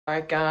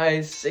Alright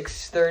guys,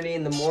 6:30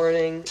 in the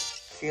morning,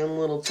 feeling a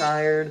little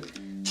tired,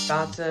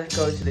 about to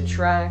go to the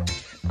track.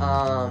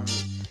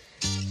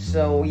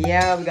 So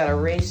yeah, we got a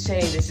race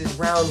today. This is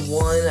round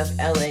 1 of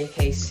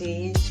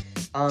LAKC.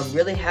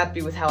 Really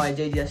happy with how I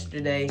did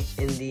yesterday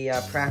in the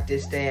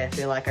practice day. I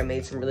feel like I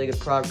made some really good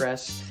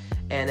progress,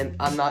 and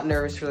I'm not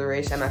nervous for the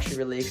race. I'm actually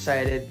really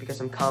excited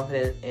because I'm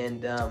confident,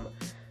 and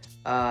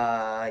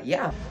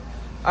yeah.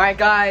 Alright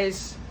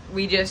guys,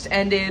 we just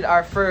ended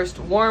our first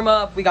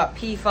warm-up. We got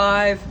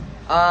P5.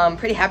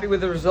 Pretty happy with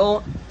the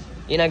result.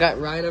 You know, I got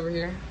Ryan over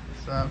here.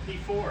 So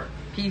P4.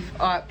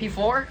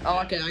 P4?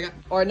 Oh, okay.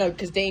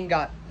 Because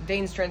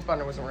Dane's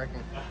transponder wasn't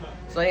working.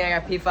 So I think I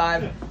got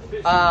P5.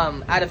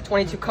 Out of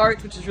 22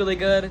 carts, which is really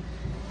good.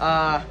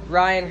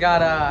 Ryan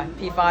got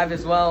P5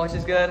 as well, which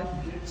is good.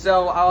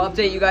 So I'll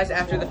update you guys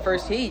after the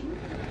first heat.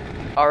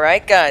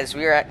 Alright guys,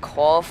 we are at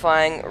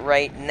qualifying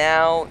right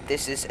now.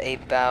 This is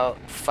about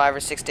 5 or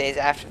 6 days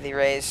after the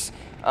race.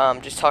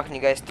 Just talking to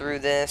you guys through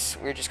this.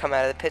 We're just coming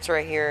out of the pits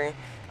right here.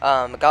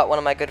 Got one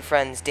of my good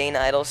friends, Dane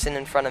Idelson,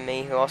 in front of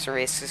me, who also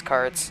races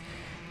karts.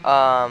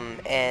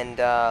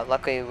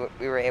 Luckily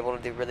we were able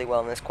to do really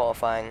well in this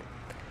qualifying.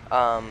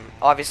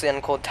 Obviously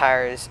on cold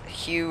tires,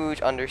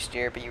 huge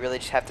understeer, but you really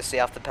just have to stay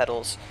off the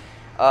pedals.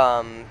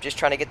 Just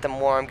trying to get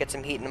them warm, get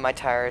some heat into my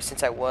tires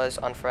since I was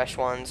on fresh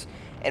ones.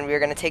 And we are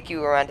going to take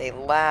you around a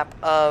lap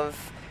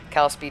of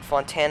Calspeed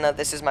Fontana.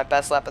 This is my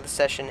best lap of the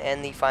session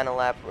and the final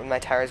lap when my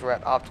tires were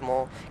at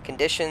optimal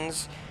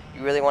conditions.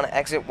 You really want to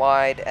exit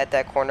wide at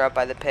that corner up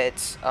by the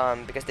pits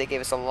because they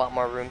gave us a lot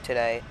more room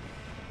today.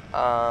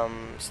 So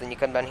then you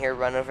come down here,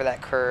 run over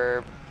that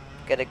curb,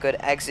 get a good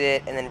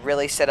exit, and then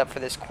really set up for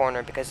this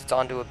corner because it's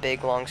onto a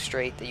big long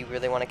straight that you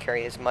really want to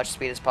carry as much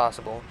speed as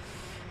possible.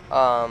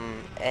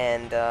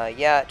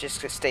 Yeah,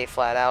 just to stay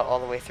flat out all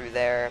the way through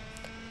there.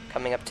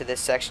 Coming up to this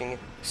section,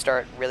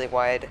 start really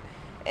wide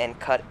and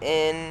cut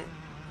in,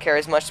 carry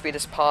as much speed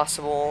as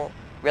possible,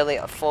 really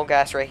a full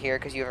gas right here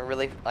because you have a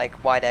really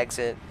wide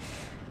exit.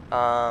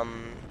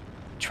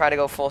 Try to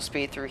go full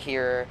speed through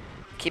here,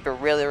 keep it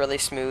really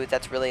smooth.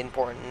 That's really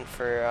important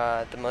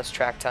for the most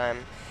track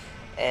time.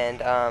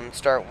 And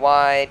start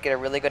wide, get a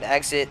really good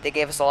exit. They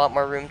gave us a lot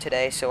more room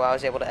today, so I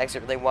was able to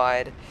exit really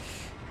wide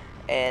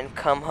and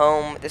come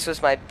home. This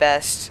was my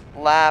best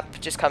lap,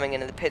 just coming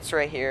into the pits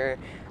right here.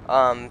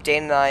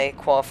 Dane and I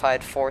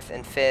qualified 4th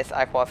and 5th.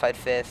 I qualified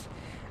 5th,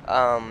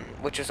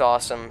 which was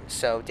awesome.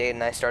 So Dane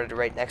and I started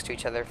right next to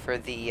each other for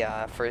the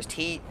first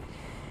heat.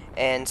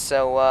 And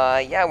so,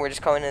 yeah, we're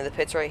just coming into the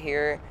pits right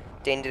here.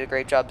 Dane did a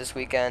great job this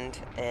weekend,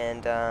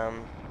 and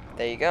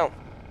there you go.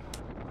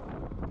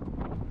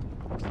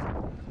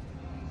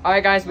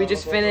 Alright guys, we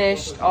just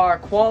finished our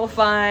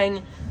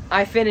qualifying.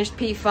 I finished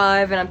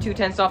P5, and I'm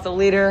 2/10 off the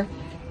leader.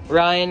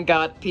 Ryan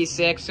got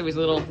P6, so he's a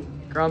little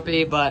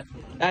grumpy, but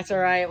that's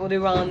alright. We'll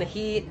do well in the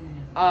heat.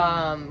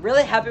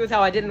 Really happy with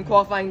how I did in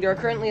qualifying. There are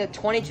currently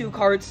 22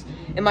 karts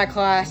in my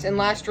class, and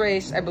last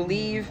race, I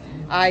believe,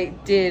 I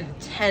did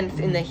 10th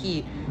in the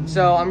heat.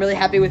 So I'm really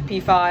happy with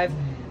P5.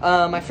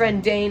 My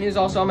friend Dane, who's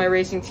also on my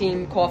racing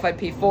team, qualified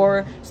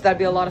P4, so that'd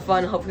be a lot of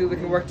fun. Hopefully we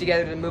can work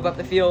together to move up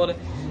the field.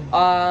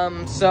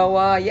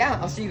 Yeah,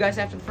 I'll see you guys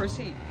after the first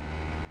heat.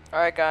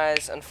 Alright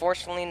guys,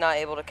 unfortunately not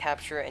able to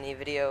capture any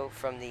video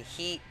from the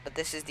heat, but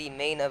this is the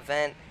main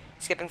event.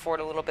 Skipping forward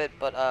a little bit,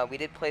 but we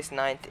did place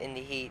 9th in the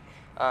heat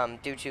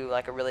due to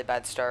a really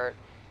bad start,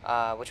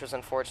 which was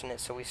unfortunate,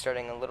 so we're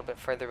starting a little bit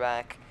further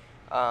back.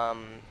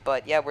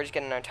 But yeah, we're just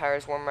getting our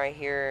tires warm right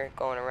here,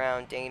 going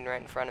around, Dane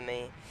right in front of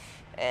me.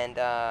 And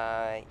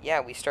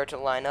yeah, we start to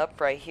line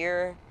up right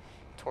here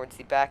towards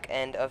the back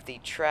end of the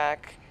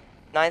track.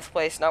 9th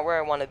place, not where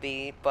I want to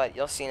be, but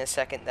you'll see in a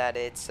second that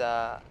it's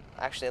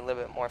actually a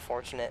little bit more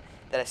fortunate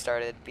that I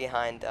started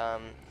behind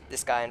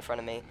this guy in front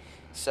of me.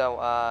 So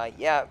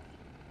yeah,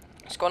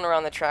 just going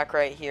around the track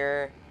right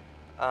here,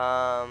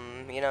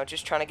 you know,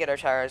 just trying to get our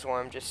tires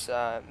warm, just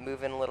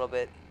moving a little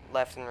bit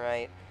left and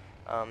right,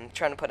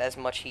 trying to put as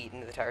much heat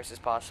into the tires as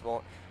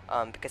possible,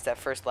 because that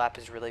first lap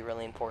is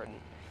really important.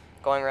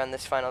 Going around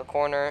this final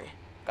corner,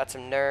 got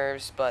some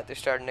nerves, but they're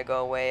starting to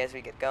go away as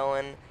we get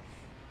going.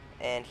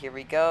 And here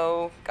we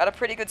go. Got a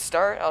pretty good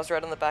start. I was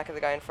right on the back of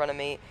the guy in front of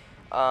me.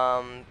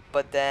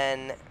 But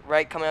then,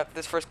 right coming up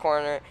this first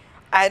corner,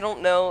 I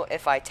don't know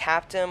if I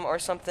tapped him or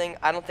something.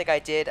 I don't think I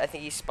did. I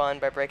think he spun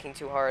by braking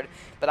too hard.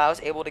 But I was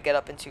able to get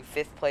up into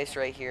 5th place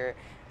right here.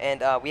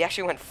 And we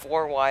actually went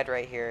 4 wide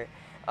right here,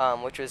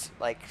 which was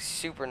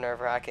super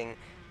nerve-wracking.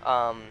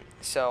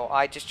 So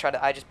I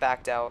just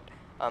backed out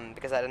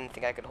because I didn't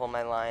think I could hold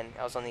my line.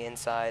 I was on the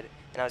inside,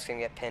 and I was going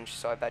to get pinched.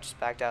 So I just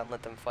backed out and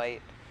let them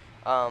fight.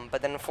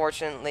 But then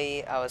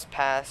unfortunately I was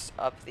passed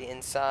up the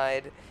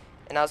inside,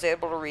 and I was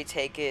able to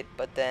retake it,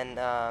 but then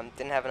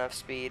didn't have enough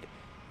speed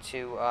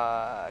to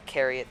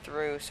carry it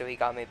through, so he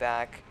got me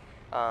back,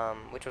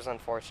 which was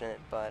unfortunate.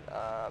 But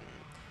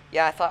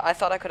yeah, I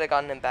thought I could have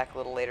gotten him back a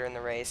little later in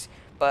the race,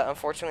 but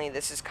unfortunately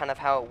this is kind of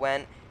how it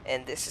went,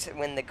 and this is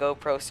when the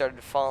GoPro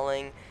started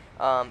falling.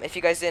 If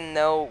you guys didn't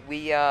know,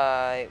 we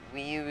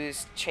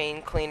used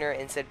chain cleaner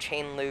instead of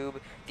chain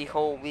lube the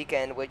whole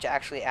weekend, which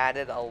actually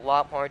added a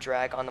lot more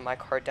drag onto my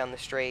kart down the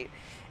straight.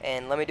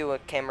 And let me do a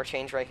camera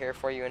change right here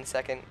for you in a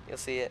second. You'll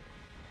see it.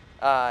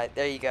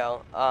 There you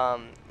go.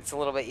 It's a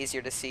little bit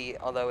easier to see,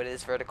 although it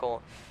is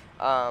vertical.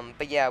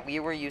 But yeah, we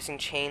were using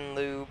chain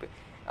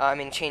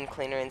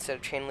cleaner instead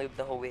of chain lube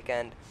the whole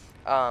weekend.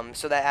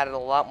 So that added a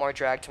lot more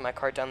drag to my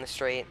kart down the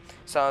straight.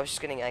 So I was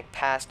just getting like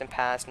passed and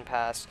passed and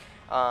passed.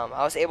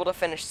 I was able to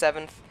finish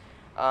 7th,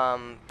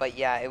 but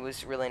yeah, it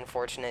was really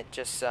unfortunate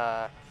just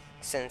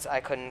since I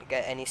couldn't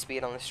get any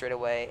speed on the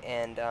straightaway,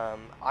 and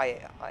I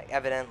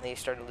evidently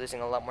started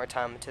losing a lot more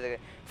time to the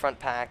front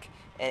pack,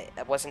 and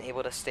I wasn't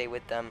able to stay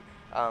with them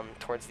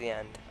towards the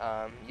end.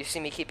 You see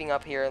me keeping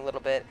up here a little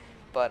bit,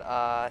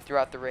 but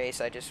throughout the race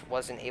I just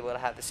wasn't able to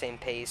have the same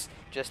pace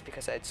just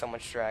because I had so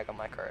much drag on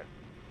my kart.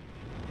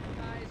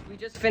 We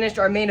just finished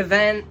our main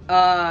event.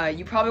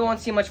 You probably won't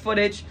see much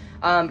footage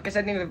because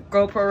I think the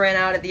GoPro ran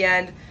out at the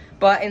end.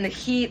 But in the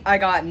heat, I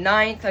got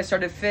 9th. I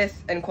started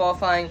 5th in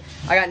qualifying.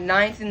 I got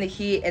 9th in the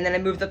heat, and then I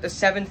moved up to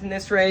 7th in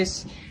this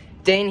race.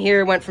 Dane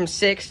here went from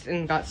 6th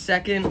and got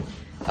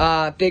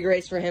 2nd. Big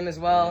race for him as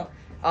well.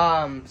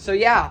 So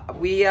yeah,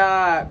 we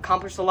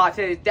accomplished a lot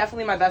today.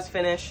 Definitely my best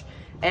finish,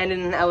 and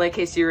in an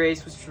LAKC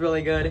race, which was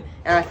really good.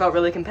 And I felt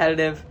really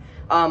competitive.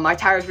 My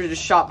tires were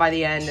just shot by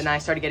the end, and I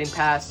started getting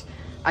passed.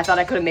 I thought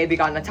I could have maybe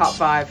gotten a top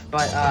 5,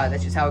 but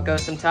that's just how it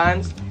goes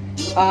sometimes.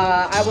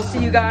 I will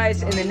see you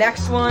guys in the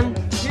next one.